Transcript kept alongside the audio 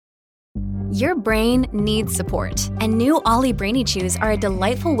Your brain needs support, and new Ollie Brainy Chews are a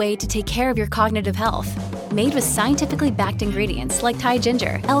delightful way to take care of your cognitive health. Made with scientifically backed ingredients like Thai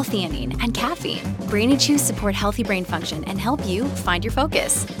ginger, L-theanine, and caffeine, Brainy Chews support healthy brain function and help you find your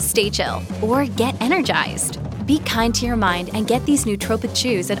focus, stay chill, or get energized. Be kind to your mind and get these nootropic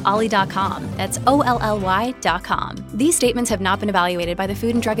chews at ollie.com. That's OLLY.com. These statements have not been evaluated by the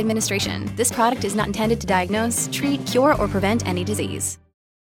Food and Drug Administration. This product is not intended to diagnose, treat, cure, or prevent any disease.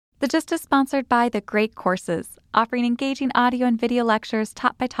 The Gist is sponsored by The Great Courses, offering engaging audio and video lectures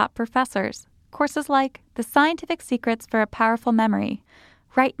taught by top professors. Courses like The Scientific Secrets for a Powerful Memory.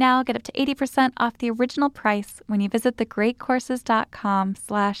 Right now, get up to 80% off the original price when you visit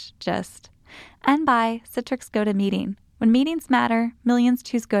thegreatcourses.com/gist. And by Citrix GoToMeeting. When meetings matter, millions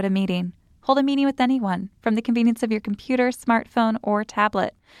choose GoToMeeting. Hold a meeting with anyone from the convenience of your computer, smartphone, or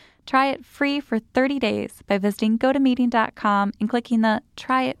tablet. Try it free for 30 days by visiting GoToMeeting.com and clicking the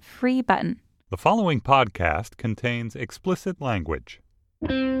Try It Free button. The following podcast contains explicit language.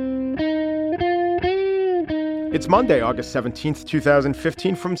 It's Monday, August 17th,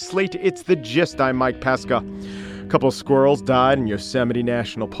 2015. From Slate, it's The Gist. I'm Mike Pesca. A couple of squirrels died in Yosemite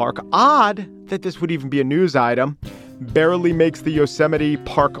National Park. Odd that this would even be a news item. Barely makes the Yosemite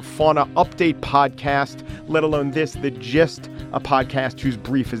Park Fauna Update podcast, let alone this, The Gist, a podcast whose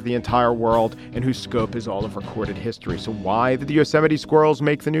brief is the entire world and whose scope is all of recorded history. So why did the Yosemite squirrels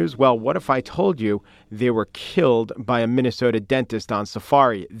make the news? Well, what if I told you they were killed by a Minnesota dentist on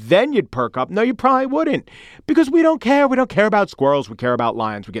safari? Then you'd perk up. No, you probably wouldn't, because we don't care. We don't care about squirrels. We care about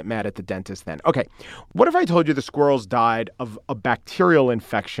lions. We get mad at the dentist then. Okay, what if I told you the squirrels died of a bacterial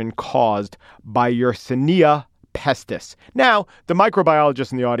infection caused by Yersinia pestis? Now, the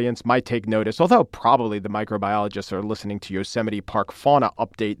microbiologists in the audience might take notice, although probably the microbiologists are listening to Yosemite Park Fauna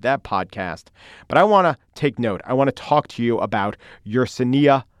Update, that podcast. But I want to take note. I want to talk to you about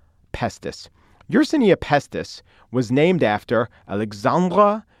Yersinia pestis. Yersinia pestis was named after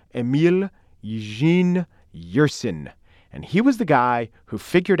Alexandre Emile Eugene Yersin. And he was the guy who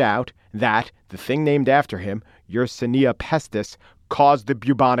figured out that the thing named after him, Yersinia pestis, caused the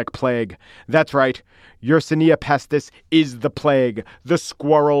bubonic plague. That's right. Yersinia pestis is the plague. The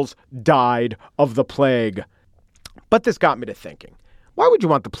squirrels died of the plague. But this got me to thinking. Why would you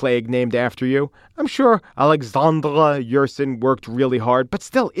want the plague named after you? I'm sure Alexandre Yersin worked really hard, but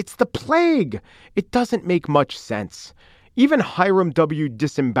still, it's the plague. It doesn't make much sense. Even Hiram W.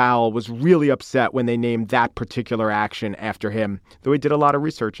 Disembowel was really upset when they named that particular action after him, though he did a lot of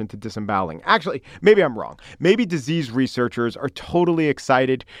research into disemboweling. Actually, maybe I'm wrong. Maybe disease researchers are totally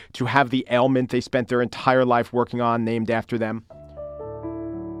excited to have the ailment they spent their entire life working on named after them.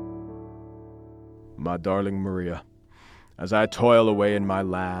 My darling Maria, as I toil away in my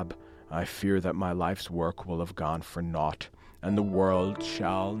lab, I fear that my life's work will have gone for naught, and the world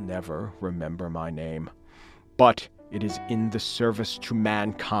shall never remember my name. But it is in the service to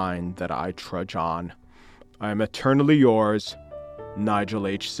mankind that I trudge on. I am eternally yours, Nigel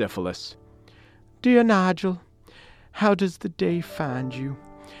H. Syphilis. Dear Nigel, how does the day find you?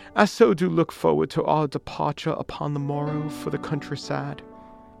 I so do look forward to our departure upon the morrow for the countryside.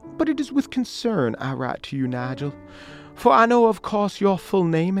 But it is with concern I write to you, Nigel, for I know, of course, your full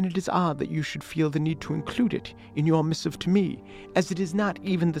name, and it is odd that you should feel the need to include it in your missive to me, as it is not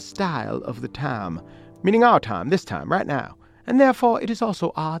even the style of the time. Meaning our time, this time, right now. And therefore, it is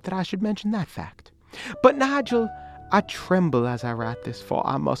also odd that I should mention that fact. But Nigel, I tremble as I write this, for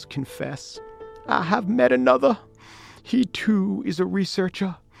I must confess, I have met another. He, too, is a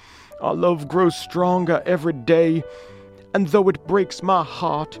researcher. Our love grows stronger every day. And though it breaks my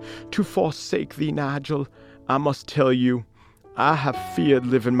heart to forsake thee, Nigel, I must tell you, I have feared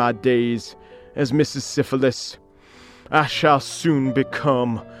living my days as Mrs. Syphilis. I shall soon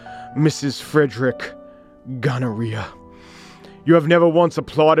become Mrs. Frederick Gonorrhea. You have never once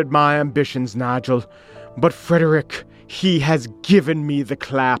applauded my ambitions, Nigel, but Frederick, he has given me the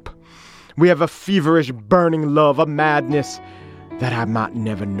clap. We have a feverish, burning love, a madness that I might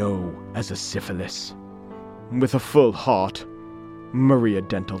never know as a syphilis. With a full heart, Maria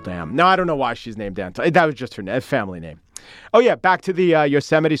Dental Dam. Now, I don't know why she's named Dental. That was just her family name. Oh, yeah, back to the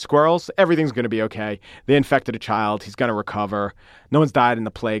Yosemite squirrels. Everything's going to be okay. They infected a child. He's going to recover. No one's died in the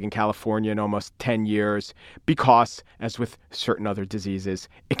plague in California in almost 10 years because, as with certain other diseases,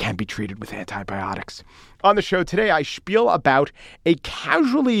 it can be treated with antibiotics. On the show today, I spiel about a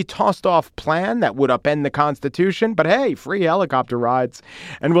casually tossed off plan that would upend the Constitution, but hey, free helicopter rides.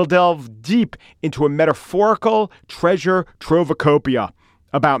 And we'll delve deep into a metaphorical treasure trovacopia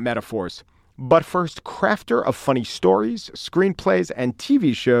about metaphors. But first, crafter of funny stories, screenplays, and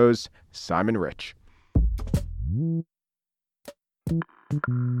TV shows, Simon Rich.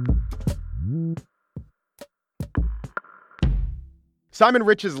 Simon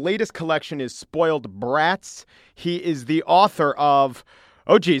Rich's latest collection is Spoiled Brats. He is the author of,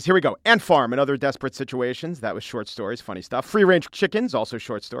 oh geez, here we go, Ant Farm and Other Desperate Situations. That was short stories, funny stuff. Free Range Chickens, also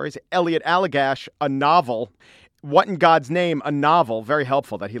short stories. Elliot Allagash, a novel. What in God's Name, a novel. Very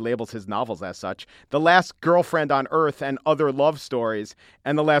helpful that he labels his novels as such. The Last Girlfriend on Earth and Other Love Stories.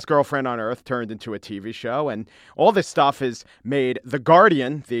 And The Last Girlfriend on Earth turned into a TV show. And all this stuff has made The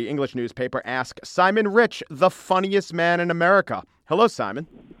Guardian, the English newspaper, ask Simon Rich, the funniest man in America. Hello, Simon.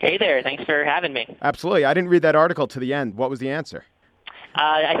 Hey there. Thanks for having me. Absolutely. I didn't read that article to the end. What was the answer?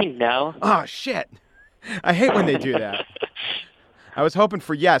 I think no. Oh, shit. I hate when they do that. I was hoping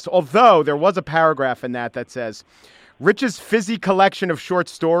for yes, although there was a paragraph in that says, Rich's fizzy collection of short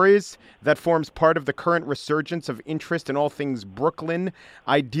stories that forms part of the current resurgence of interest in all things Brooklyn.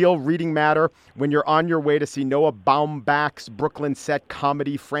 Ideal reading matter when you're on your way to see Noah Baumbach's Brooklyn set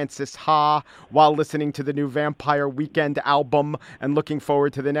comedy Francis Ha while listening to the new Vampire Weekend album and looking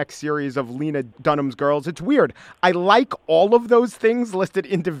forward to the next series of Lena Dunham's Girls. It's weird. I like all of those things listed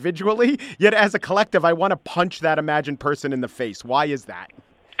individually, yet as a collective, I want to punch that imagined person in the face. Why is that?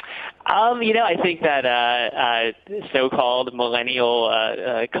 I think that so-called millennial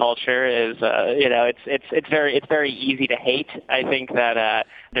culture is, it's very easy to hate. I think that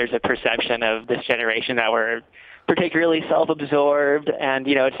there's a perception of this generation that we're particularly self-absorbed, and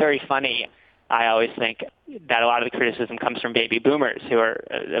it's very funny. I always think that a lot of the criticism comes from baby boomers, who are,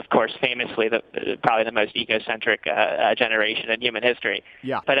 of course, famously probably the most egocentric generation in human history.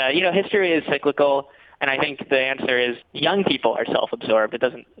 Yeah. But history is cyclical. And I think the answer is young people are self-absorbed. It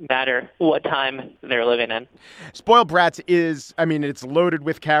doesn't matter what time they're living in. Spoiled Brats it's loaded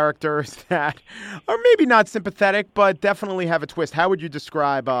with characters that are maybe not sympathetic, but definitely have a twist. How would you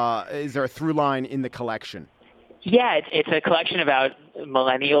describe, is there a through line in the collection? Yeah, it's a collection about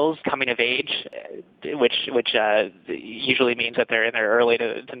millennials coming of age, which usually means that they're in their early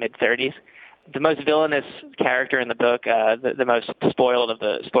to mid-30s. The most villainous character in the book, the most spoiled of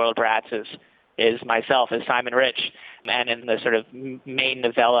the spoiled brats is myself, as Simon Rich, and in the sort of main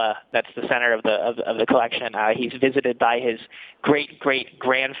novella that's the center of the collection, he's visited by his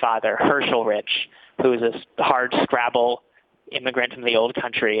great-great-grandfather, Herschel Rich, who is a hard Scrabble immigrant from the old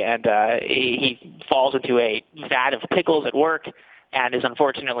country, and he falls into a vat of pickles at work and is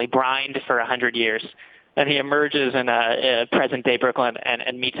unfortunately brined for 100 years. And he emerges in present-day Brooklyn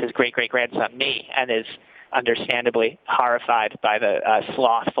and meets his great-great-grandson, me, and is understandably horrified by the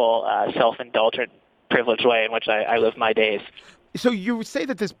slothful, self-indulgent, privileged way in which I live my days. So you say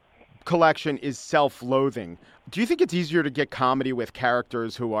that this collection is self-loathing. Do you think it's easier to get comedy with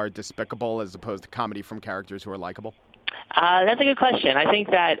characters who are despicable as opposed to comedy from characters who are likable? That's a good question. I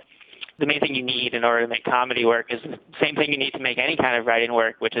think that the main thing you need in order to make comedy work is the same thing you need to make any kind of writing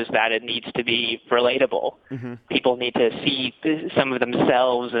work, which is that it needs to be relatable. Mm-hmm. People need to see some of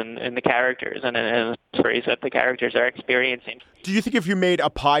themselves in the characters and in the stories that the characters are experiencing. Do you think if you made a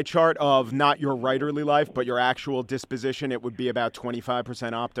pie chart of not your writerly life, but your actual disposition, it would be about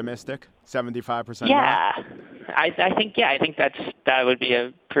 25% optimistic, 75% Yeah. not? I think that would be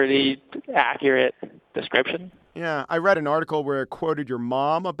a pretty accurate description. Yeah, I read an article where it quoted your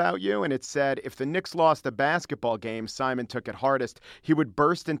mom about you, and it said, if the Knicks lost a basketball game Simon took it hardest, he would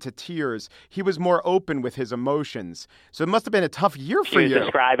burst into tears. He was more open with his emotions. So it must have been a tough year for you. She was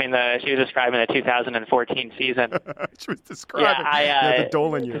describing the 2014 season. She was describing the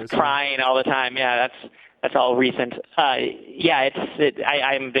Dolan years. Crying all the time. Yeah, that's all recent. I'm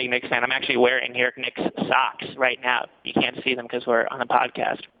a big Knicks fan. I'm actually wearing here Knicks socks right now. You can't see them because we're on a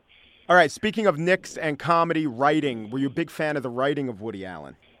podcast. All right, speaking of Knicks and comedy writing, were you a big fan of the writing of Woody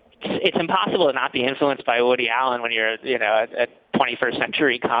Allen? It's impossible to not be influenced by Woody Allen when you're, a 21st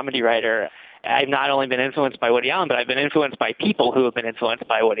century comedy writer. I've not only been influenced by Woody Allen, but I've been influenced by people who have been influenced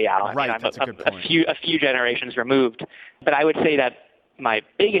by Woody Allen. Right, I'm that's a good point. a few generations removed. But I would say that my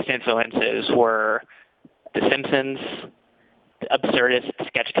biggest influences were The Simpsons, absurdist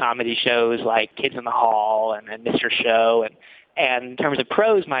sketch comedy shows like Kids in the Hall and Mr. Show, and in terms of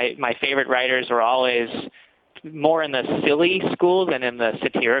prose, my favorite writers were always more in the silly school than in the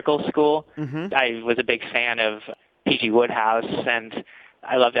satirical school. Mm-hmm. I was a big fan of P.G. Wodehouse, and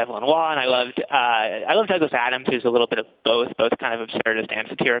I loved Evelyn Waugh, and I loved Douglas Adams, who's a little bit of both kind of absurdist and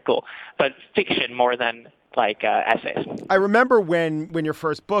satirical, but fiction more than essays. I remember when your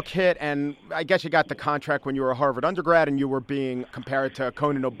first book hit, and I guess you got the contract when you were a Harvard undergrad, and you were being compared to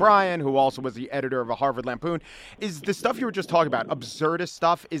Conan O'Brien, who also was the editor of a Harvard Lampoon. Is the stuff you were just talking about, absurdist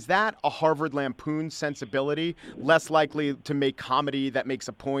stuff, is that a Harvard Lampoon sensibility, less likely to make comedy that makes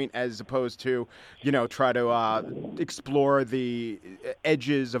a point as opposed to, try to explore the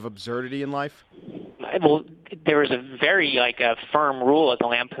edges of absurdity in life? Well, there was a very a firm rule at the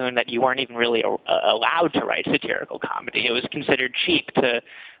Lampoon that you weren't even really allowed to write satirical comedy. It was considered cheap to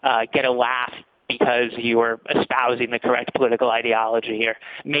get a laugh because you were espousing the correct political ideology or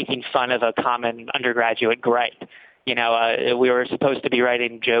making fun of a common undergraduate gripe. We were supposed to be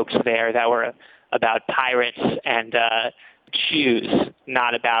writing jokes there that were about pirates and choose,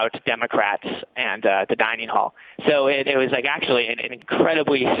 not about Democrats and the dining hall. So it was actually an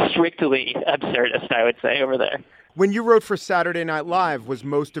incredibly strictly absurdist, I would say, over there. When you wrote for Saturday Night Live, was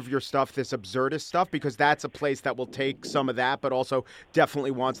most of your stuff this absurdist stuff? Because that's a place that will take some of that, but also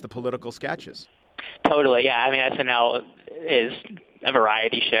definitely wants the political sketches. Totally, yeah. I mean, SNL is a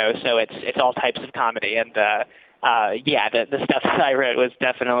variety show, so it's all types of comedy. And the stuff that I wrote was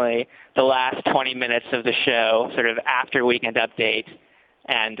definitely the last 20 minutes of the show, sort of after Weekend Update.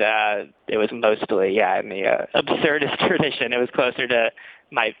 And it was mostly, in the absurdist tradition. It was closer to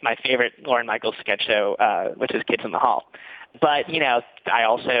my favorite Lorne Michaels sketch show, which is Kids in the Hall. But, I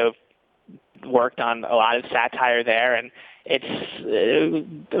also worked on a lot of satire there, and it's,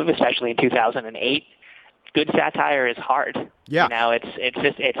 especially in 2008, good satire is hard. Yeah.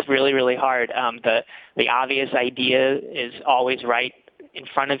 It's really, really hard. The obvious idea is always right in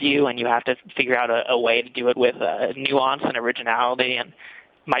front of you, and you have to figure out a way to do it with nuance and originality. And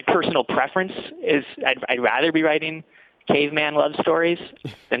my personal preference is I'd rather be writing caveman love stories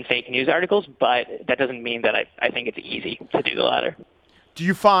than fake news articles, but that doesn't mean that I think it's easy to do the latter. Do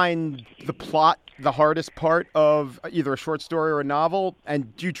you find the plot the hardest part of either a short story or a novel?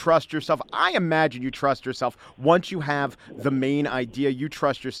 And do you trust yourself? I imagine you trust yourself. Once you have the main idea, you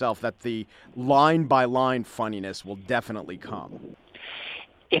trust yourself that the line-by-line funniness will definitely come.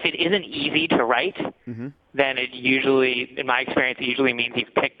 If it isn't easy to write, then it usually, in my experience, it usually means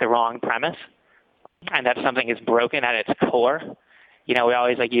you've picked the wrong premise and that something is broken at its core. We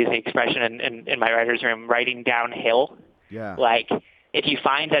always use the expression in my writer's room, writing downhill. Yeah. If you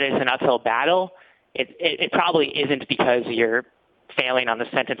find that it's an uphill battle, it probably isn't because you're failing on the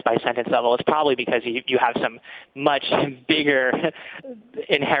sentence-by-sentence level. It's probably because you have some much bigger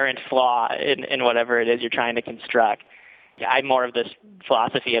inherent flaw in whatever it is you're trying to construct. I'm more of this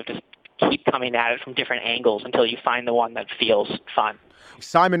philosophy of just keep coming at it from different angles until you find the one that feels fun.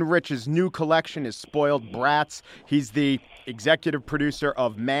 Simon Rich's new collection is Spoiled Brats. He's the executive producer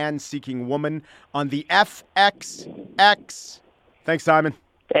of Man Seeking Woman on the FXX. Thanks, Simon.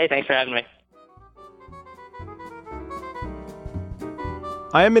 Hey, thanks for having me.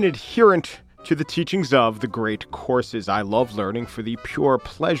 I am an adherent to the teachings of the great courses. I love learning for the pure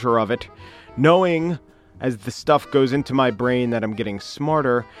pleasure of it, knowing as the stuff goes into my brain that I'm getting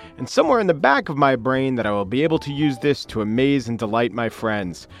smarter, and somewhere in the back of my brain that I will be able to use this to amaze and delight my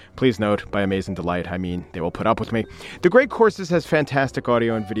friends. Please note, by amaze and delight, I mean they will put up with me. The Great Courses has fantastic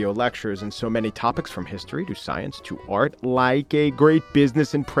audio and video lectures and so many topics from history to science to art, like a great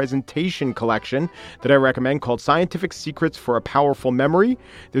business and presentation collection that I recommend called Scientific Secrets for a Powerful Memory.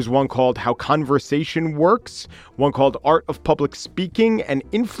 There's one called How Conversation Works, one called Art of Public Speaking and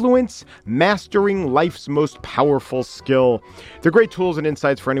Influence, Mastering Life's Most Powerful Skill. They're great tools and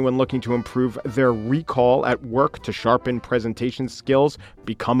insights for anyone looking to improve their recall at work, to sharpen presentation skills,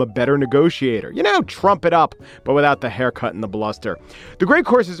 become a better negotiator. Trump it up, but without the haircut and the bluster. The Great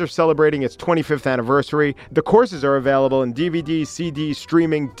Courses are celebrating its 25th anniversary. The courses are available in DVD, CD,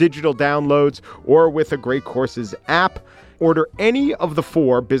 streaming, digital downloads, or with a Great Courses app. Order any of the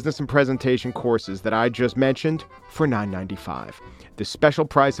 4 business and presentation courses that I just mentioned for $9.95. The special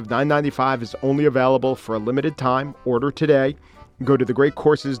price of $9.95 is only available for a limited time. Order today. Go to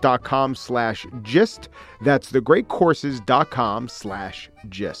thegreatcourses.com/gist. That's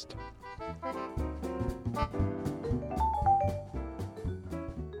thegreatcourses.com/gist.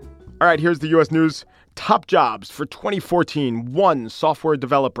 All right, here's the U.S. News. Top jobs for 2014. 1, software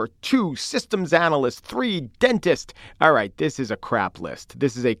developer. 2, systems analyst. 3, dentist. All right, this is a crap list.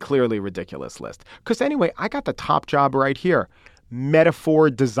 This is a clearly ridiculous list. Because anyway, I got the top job right here. Metaphor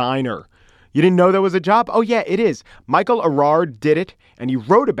designer. You didn't know there was a job? Oh, yeah, it is. Michael Erard did it, and he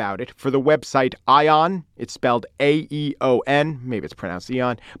wrote about it for the website Aeon. It's spelled A-E-O-N. Maybe it's pronounced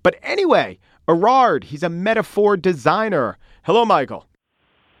Eon. But anyway, Erard, he's a metaphor designer. Hello, Michael.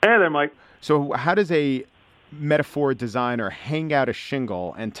 Hey there, Mike. So how does a metaphor designer hang out a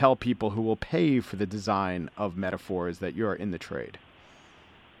shingle and tell people who will pay for the design of metaphors that you're in the trade?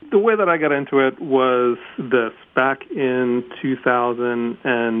 The way that I got into it was this. Back in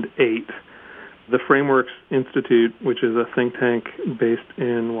 2008, the Frameworks Institute, which is a think tank based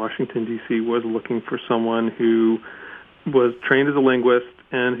in Washington, D.C., was looking for someone who was trained as a linguist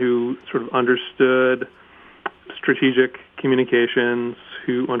and who sort of understood strategic communications,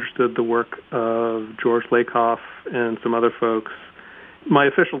 who understood the work of George Lakoff and some other folks. My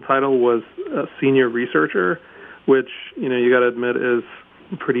official title was a senior researcher, which, you got to admit is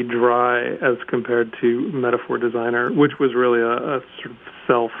pretty dry as compared to metaphor designer, which was really a sort of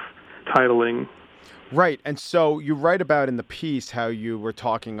self-titling. Right. And so you write about in the piece how you were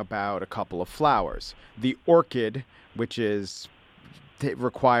talking about a couple of flowers. The orchid, which it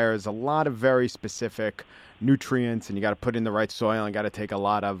requires a lot of very specific nutrients, and you got to put in the right soil and got to take a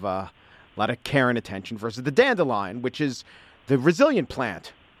lot of care and attention, versus the dandelion, which is the resilient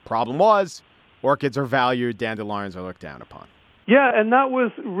plant. Problem was, orchids are valued, dandelions are looked down upon. Yeah, and that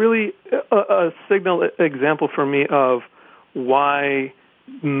was really a signal example for me of why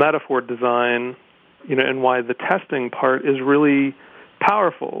metaphor design, and why the testing part is really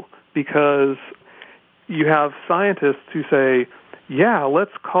powerful, because you have scientists who say, yeah,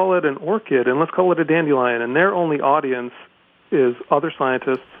 let's call it an orchid and let's call it a dandelion, and their only audience is other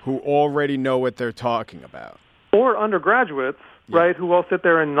scientists who already know what they're talking about. Or undergraduates, right, who all sit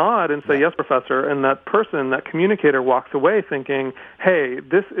there and nod and say, yes, professor, and that person, that communicator, walks away thinking, hey,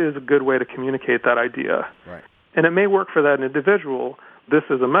 this is a good way to communicate that idea. Right. And it may work for that individual. This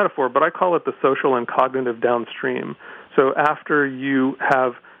is a metaphor, but I call it the social and cognitive downstream. So after you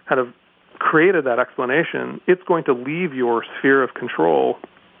have kind of created that explanation, it's going to leave your sphere of control,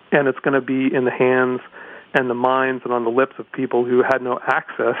 and it's going to be in the hands and the minds and on the lips of people who had no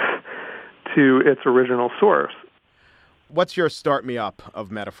access to its original source. What's your start me up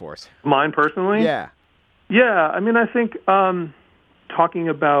of metaphors? Mine personally? Yeah. Yeah, I think talking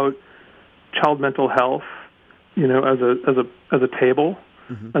about child mental health, as a table,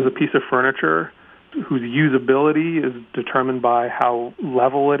 as a piece of furniture whose usability is determined by how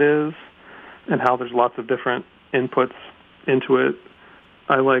level it is and how there's lots of different inputs into it.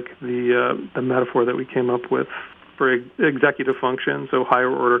 I like the metaphor that we came up with for executive function, so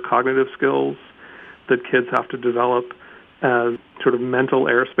higher order cognitive skills that kids have to develop as sort of mental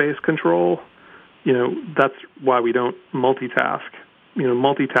airspace control. That's why we don't multitask.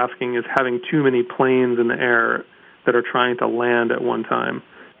 Multitasking is having too many planes in the air that are trying to land at one time.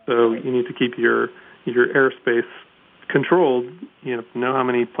 So you need to keep your airspace controlled. Know how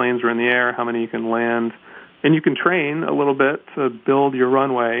many planes are in the air, how many you can land, and you can train a little bit to build your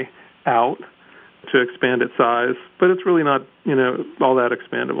runway out to expand its size, but it's really not, all that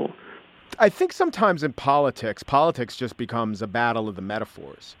expandable. I think sometimes in politics just becomes a battle of the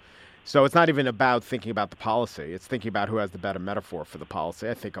metaphors. So it's not even about thinking about the policy. It's thinking about who has the better metaphor for the policy.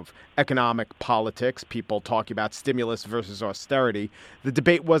 I think of economic politics, people talking about stimulus versus austerity. The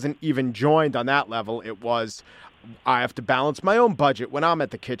debate wasn't even joined on that level. It was, I have to balance my own budget when I'm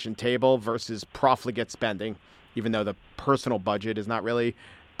at the kitchen table versus profligate spending, even though the personal budget is not really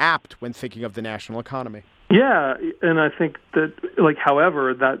apt when thinking of the national economy. Yeah, and I think that,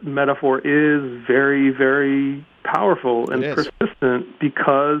 however, that metaphor is very, very powerful and persistent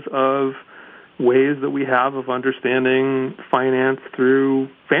because of ways that we have of understanding finance through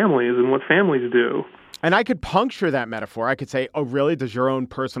families and what families do. And I could puncture that metaphor. I could say, oh, really? Does your own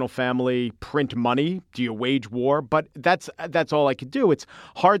personal family print money? Do you wage war? But that's all I could do. It's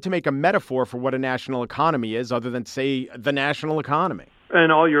hard to make a metaphor for what a national economy is other than say the national economy. And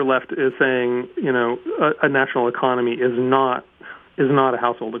all you're left is saying, a national economy is not a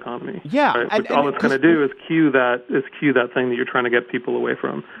household economy. Yeah, right? And all it's going to do is cue that thing that you're trying to get people away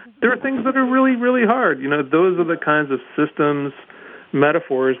from. There are things that are really, really hard. Those are the kinds of systems,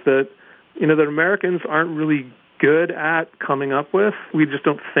 metaphors that that Americans aren't really good at coming up with. We just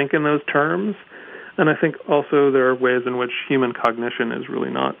don't think in those terms. And I think also there are ways in which human cognition is really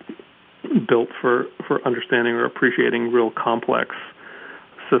not built for understanding or appreciating real complex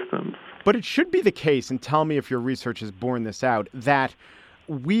systems. But it should be the case, and tell me if your research has borne this out, that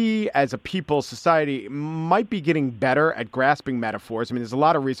we as a people, society, might be getting better at grasping metaphors. There's a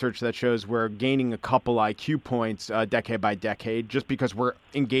lot of research that shows we're gaining a couple IQ points decade by decade just because we're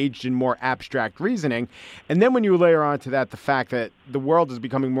engaged in more abstract reasoning. And then when you layer onto that the fact that the world is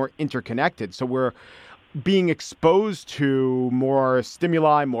becoming more interconnected, so we're being exposed to more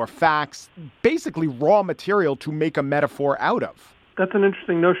stimuli, more facts, basically raw material to make a metaphor out of. That's an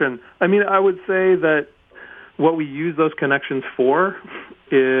interesting notion. I would say that what we use those connections for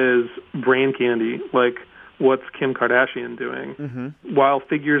is brain candy. what's Kim Kardashian doing? While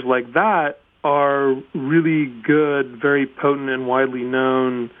figures like that are really good, very potent and widely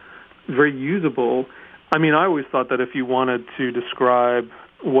known, very usable, I mean, I always thought that if you wanted to describe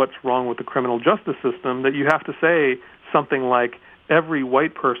what's wrong with the criminal justice system, that you have to say something like, every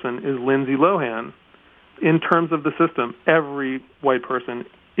white person is Lindsay Lohan. In terms of the system, every white person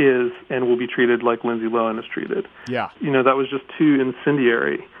is and will be treated like Lindsay Lohan is treated. Yeah. That was just too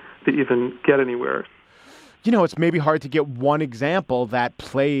incendiary to even get anywhere. It's maybe hard to get one example that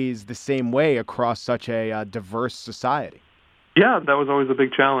plays the same way across such a diverse society. Yeah, that was always a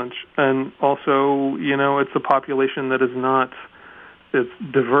big challenge. And also, it's a population that is it's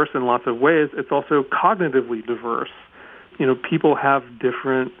diverse in lots of ways. It's also cognitively diverse. People have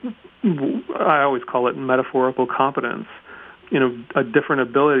different, I always call it metaphorical competence, a different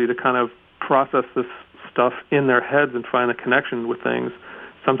ability to kind of process this stuff in their heads and find a connection with things.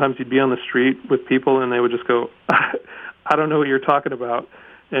 Sometimes you'd be on the street with people and they would just go, I don't know what you're talking about.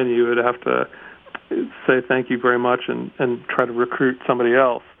 And you would have to say thank you very much and try to recruit somebody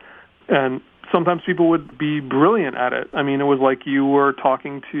else. And sometimes people would be brilliant at it. I mean, it was like you were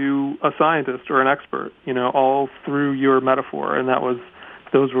talking to a scientist or an expert, all through your metaphor. And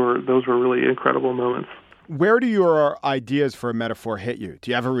those were really incredible moments. Where do your ideas for a metaphor hit you? Do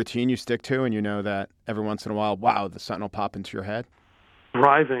you have a routine you stick to and you know that every once in a while, wow, something will pop into your head?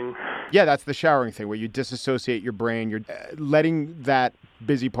 Driving. Yeah, that's the showering thing where you disassociate your brain. You're letting that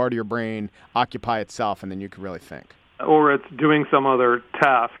busy part of your brain occupy itself, and then you can really think. Or it's doing some other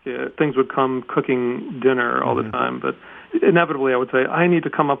task. Things would come cooking dinner all the time, but inevitably I would say, I need to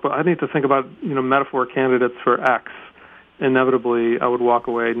think about, metaphor candidates for X. Inevitably, I would walk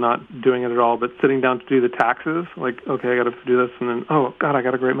away not doing it at all, but sitting down to do the taxes, like, okay, I got to do this, and then, oh, God, I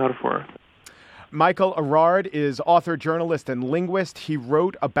got a great metaphor. Michael Erard is author, journalist, and linguist. He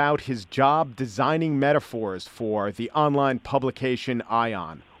wrote about his job designing metaphors for the online publication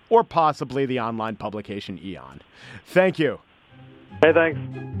Ion, or possibly the online publication Eon. Thank you. Hey, thanks.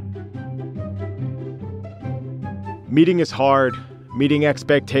 Meeting is hard. Meeting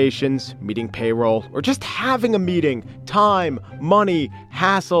expectations, meeting payroll, or just having a meeting. Time, money,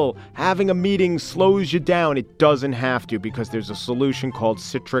 hassle. Having a meeting slows you down. It doesn't have to, because there's a solution called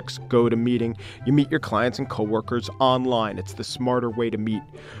Citrix GoToMeeting. You meet your clients and coworkers online. It's the smarter way to meet.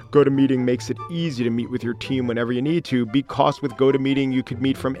 GoToMeeting makes it easy to meet with your team whenever you need to, because with GoToMeeting, you could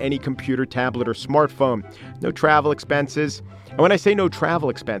meet from any computer, tablet, or smartphone. No travel expenses. And when I say no travel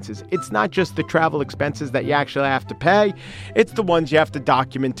expenses, it's not just the travel expenses that you actually have to pay. It's the ones you have to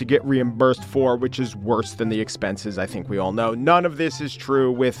document to get reimbursed for, which is worse than the expenses, I think we all know. None of this is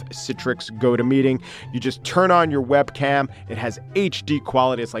true with Citrix GoToMeeting. You just turn on your webcam. It has HD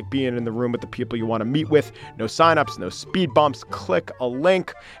quality. It's like being in the room with the people you want to meet with. No signups, no speed bumps. Click a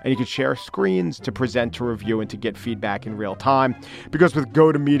link, and you can share screens to present, to review, and to get feedback in real time. Because with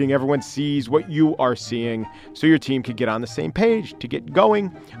GoToMeeting, everyone sees what you are seeing, so your team can get on the same page. To get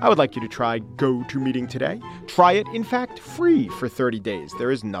going, I would like you to try GoToMeeting today. Try it, in fact, free for 30 days. There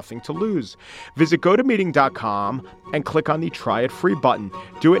is nothing to lose. Visit GoToMeeting.com and click on the Try It Free button.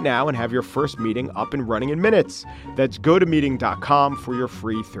 Do it now and have your first meeting up and running in minutes. That's GoToMeeting.com for your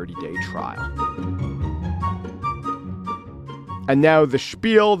free 30-day trial. And now the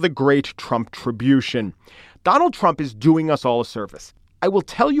spiel, the great Trump-tribution. Donald Trump is doing us all a service. I will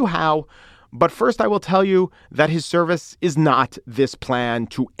tell you how. But first, I will tell you that his service is not this plan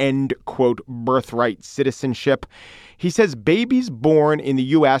to end, quote, birthright citizenship. He says babies born in the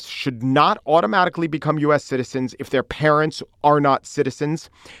U.S. should not automatically become U.S. citizens if their parents are not citizens.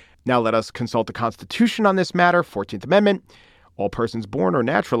 Now let us consult the Constitution on this matter. 14th Amendment. All persons born or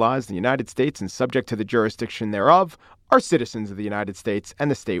naturalized in the United States and subject to the jurisdiction thereof are citizens of the United States and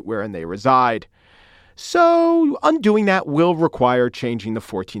the state wherein they reside. So undoing that will require changing the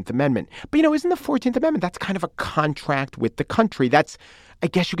 14th Amendment. But, isn't the 14th Amendment, that's kind of a contract with the country. That's, I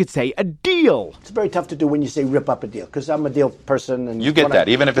guess you could say, a deal. It's very tough to do when you say rip up a deal, because I'm a deal person. And you get that,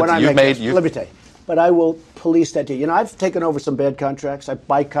 even if it's you've made. Let me tell you. But I will police that deal. I've taken over some bad contracts. I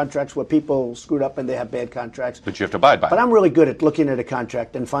buy contracts where people screwed up and they have bad contracts. But you have to abide by it. But I'm really good at looking at a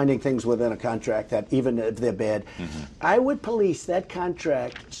contract and finding things within a contract that, even if they're bad, I would police that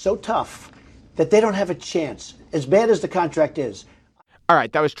contract so tough that they don't have a chance, as bad as the contract is. All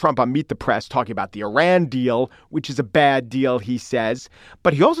right, that was Trump on Meet the Press talking about the Iran deal, which is a bad deal, he says.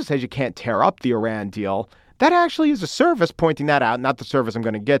 But he also says you can't tear up the Iran deal. That actually is a service pointing that out, not the service I'm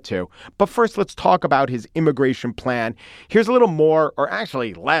going to get to. But first, let's talk about his immigration plan. Here's a little more, or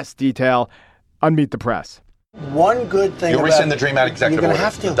actually less detail, on Meet the Press. One good thing You'll rescind the Dream Act executive order,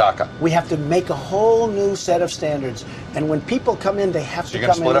 DACA. We have to make a whole new set of standards. And when people come in, they have to come in. You're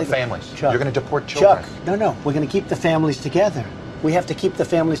going to split up families. Chuck, you're going to deport children. Chuck, no. We're going to keep the families together. We have to keep the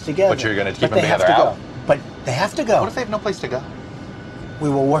families together. But you're going to keep them together out. But they have to go. What if they have no place to go? We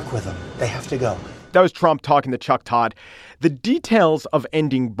will work with them. They have to go. That was Trump talking to Chuck Todd. The details of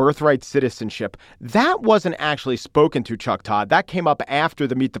ending birthright citizenship, that wasn't actually spoken to Chuck Todd. That came up after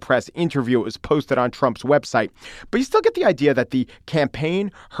the Meet the Press interview. It was posted on Trump's website. But you still get the idea that the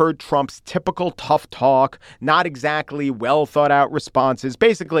campaign heard Trump's typical tough talk, not exactly well thought out responses.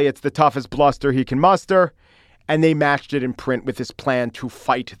 Basically, it's the toughest bluster he can muster. And they matched it in print with his plan to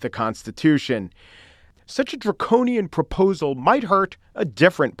fight the Constitution. Such a draconian proposal might hurt a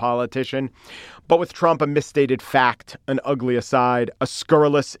different politician. But with Trump, a misstated fact, an ugly aside, a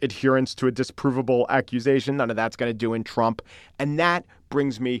scurrilous adherence to a disprovable accusation, none of that's going to do in Trump. And that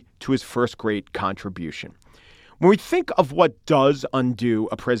brings me to his first great contribution. When we think of what does undo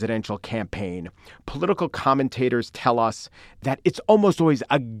a presidential campaign, political commentators tell us that it's almost always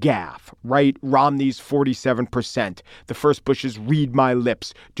a gaffe, right? Romney's 47%, the first Bush's read my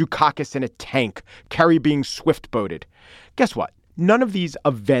lips, Dukakis in a tank, Kerry being swift-boated. Guess what? None of these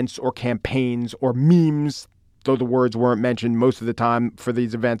events or campaigns or memes, though the words weren't mentioned most of the time for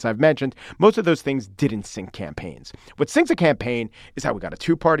these events I've mentioned, most of those things didn't sink campaigns. What sinks a campaign is how we got a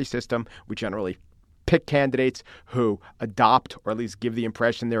two-party system. We generally pick candidates who adopt, or at least give the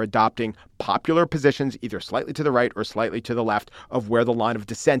impression they're adopting, popular positions, either slightly to the right or slightly to the left of where the line of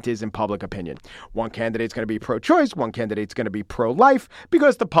dissent is in public opinion. One candidate's going to be pro-choice, one candidate's going to be pro-life,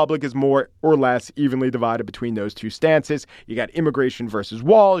 because the public is more or less evenly divided between those two stances. You got immigration versus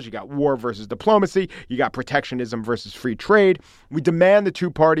walls, you got war versus diplomacy, you got protectionism versus free trade. We demand the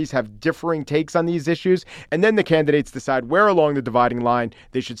two parties have differing takes on these issues, and then the candidates decide where along the dividing line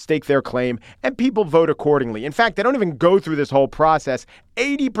they should stake their claim, and people vote accordingly. In fact, they don't even go through this whole process.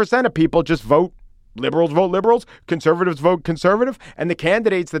 80% of people just vote. Liberals vote liberals, conservatives vote conservative, and the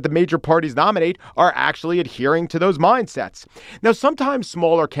candidates that the major parties nominate are actually adhering to those mindsets. Now, sometimes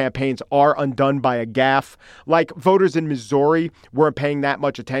smaller campaigns are undone by a gaffe, like voters in Missouri weren't paying that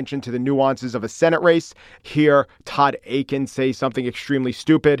much attention to the nuances of a Senate race. Hear Todd Akin say something extremely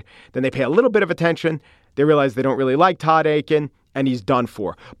stupid, then they pay a little bit of attention. They realize they don't really like Todd Akin, and he's done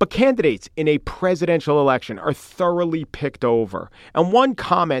for. But candidates in a presidential election are thoroughly picked over. And one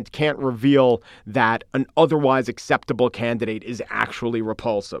comment can't reveal that an otherwise acceptable candidate is actually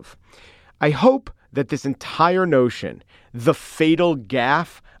repulsive. I hope that this entire notion, the fatal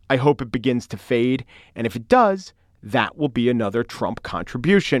gaffe, I hope it begins to fade. And if it does, that will be another Trump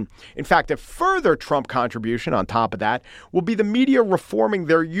contribution. In fact, a further Trump contribution on top of that will be the media reforming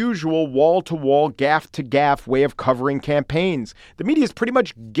their usual wall-to-wall, gaffe-to-gaffe way of covering campaigns. The media is pretty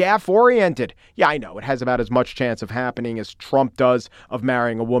much gaffe-oriented. Yeah, I know, it has about as much chance of happening as Trump does of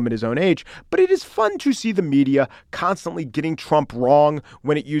marrying a woman his own age, but it is fun to see the media constantly getting Trump wrong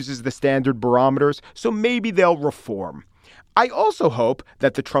when it uses the standard barometers, so maybe they'll reform. I also hope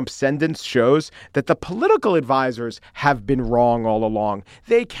that the Trumpscendence shows that the political advisors have been wrong all along.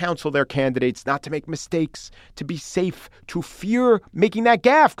 They counsel their candidates not to make mistakes, to be safe, to fear making that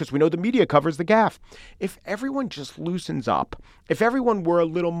gaffe, because we know the media covers the gaffe. If everyone just loosens up, if everyone were a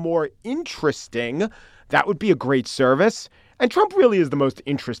little more interesting, that would be a great service. And Trump really is the most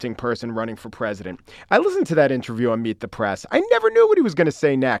interesting person running for president. I listened to that interview on Meet the Press. I never knew what he was going to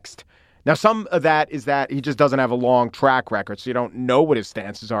say next. Now, some of that is that he just doesn't have a long track record, so you don't know what his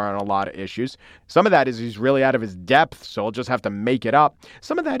stances are on a lot of issues. Some of that is he's really out of his depth, so he'll just have to make it up.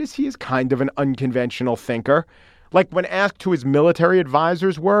 Some of that is he is kind of an unconventional thinker. Like when asked who his military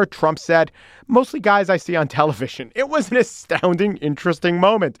advisors were, Trump said, mostly guys I see on television. It was an astounding, interesting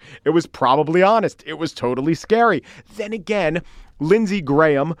moment. It was probably honest. It was totally scary. Then again, Lindsey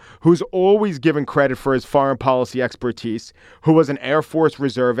Graham, who's always given credit for his foreign policy expertise, who was an Air Force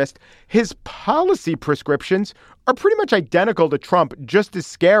reservist, his policy prescriptions are pretty much identical to Trump, just as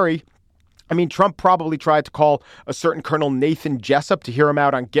scary. I mean, Trump probably tried to call a certain Colonel Nathan Jessup to hear him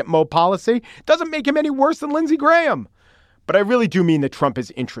out on Gitmo policy. Doesn't make him any worse than Lindsey Graham. But I really do mean that Trump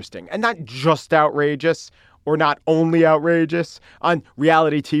is interesting and not just outrageous. Or not only outrageous. On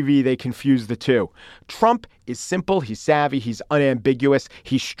reality TV, they confuse the two. Trump is simple, he's savvy, he's unambiguous.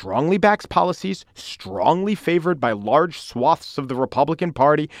 He strongly backs policies, strongly favored by large swaths of the Republican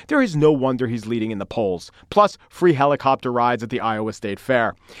Party. There is no wonder he's leading in the polls. Plus, free helicopter rides at the Iowa State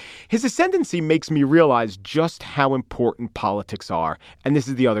Fair. His ascendancy makes me realize just how important politics are. And this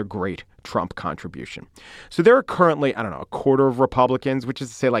is the other great Trump contribution. So there are currently, a quarter of Republicans, which is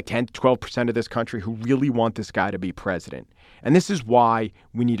to say like 10 to 12% of this country, who really want this guy to be president. And this is why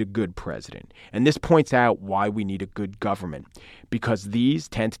we need a good president. And this points out why we need a good government. Because these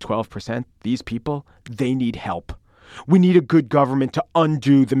 10 to 12%, these people, they need help. We need a good government to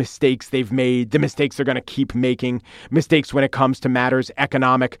undo the mistakes they've made, the mistakes they're going to keep making, mistakes when it comes to matters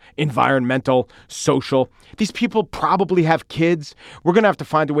economic, environmental, social. These people probably have kids. We're going to have to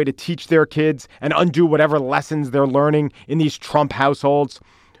find a way to teach their kids and undo whatever lessons they're learning in these Trump households.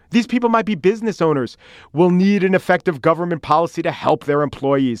 These people might be business owners. We'll need an effective government policy to help their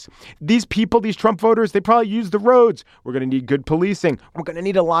employees. These people, these Trump voters, they probably use the roads. We're going to need good policing. We're going to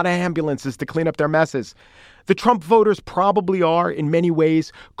need a lot of ambulances to clean up their messes. The Trump voters probably are, in many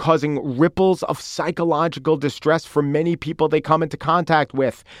ways, causing ripples of psychological distress for many people they come into contact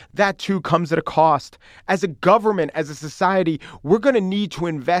with. That, too, comes at a cost. As a government, as a society, we're going to need to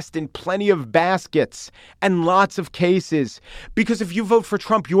invest in plenty of baskets and lots of cases. Because if you vote for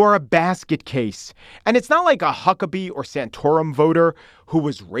Trump, you are a basket case. And it's not like a Huckabee or Santorum voter who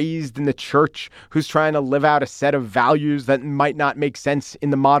was raised in the church, who's trying to live out a set of values that might not make sense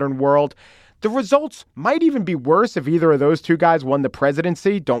in the modern world. The results might even be worse if either of those two guys won the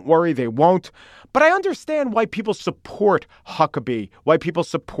presidency. Don't worry, they won't. But I understand why people support Huckabee, why people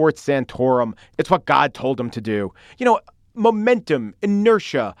support Santorum. It's what God told them to do. Momentum,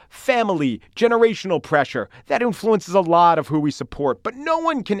 inertia, family, generational pressure, that influences a lot of who we support. But no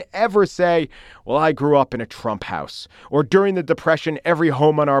one can ever say, well, I grew up in a Trump house. Or during the Depression, every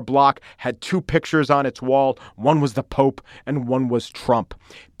home on our block had two pictures on its wall. One was the Pope and one was Trump.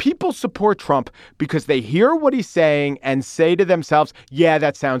 People support Trump because they hear what he's saying and say to themselves, yeah,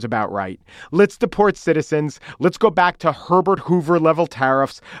 that sounds about right. Let's deport citizens. Let's go back to Herbert Hoover level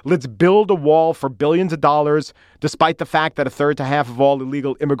tariffs. Let's build a wall for billions of dollars, despite the fact that a third to half of all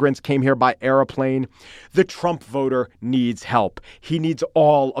illegal immigrants came here by airplane. The Trump voter needs help. He needs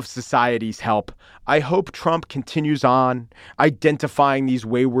all of society's help. I hope Trump continues on identifying these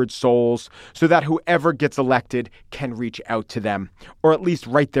wayward souls so that whoever gets elected can reach out to them, or at least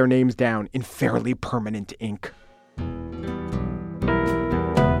write their names down in fairly permanent ink.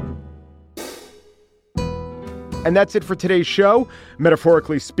 And that's it for today's show.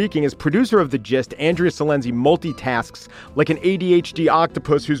 Metaphorically speaking, as producer of The Gist, Andrea Silenzi multitasks like an ADHD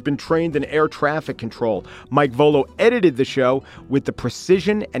octopus who's been trained in air traffic control. Mike Volo edited the show with the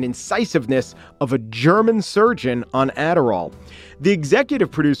precision and incisiveness of a German surgeon on Adderall. The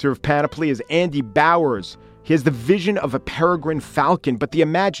executive producer of Panoply is Andy Bowers. He has the vision of a peregrine falcon, but the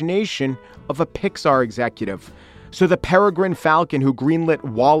imagination of a Pixar executive. So the peregrine falcon who greenlit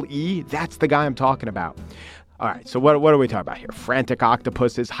Wall-E, that's the guy I'm talking about. All right, so what are we talking about here? Frantic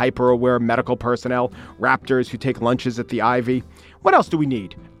octopuses, hyper-aware medical personnel, raptors who take lunches at the Ivy. What else do we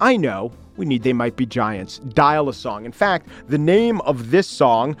need? I know. We need They Might Be Giants. Dial-A-Song. In fact, the name of this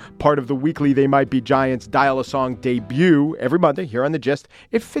song, part of the weekly They Might Be Giants Dial-A-Song debut every Monday here on The Gist,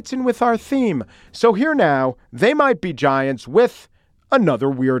 it fits in with our theme. So here now, They Might Be Giants with Another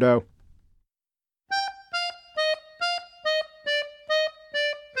Weirdo.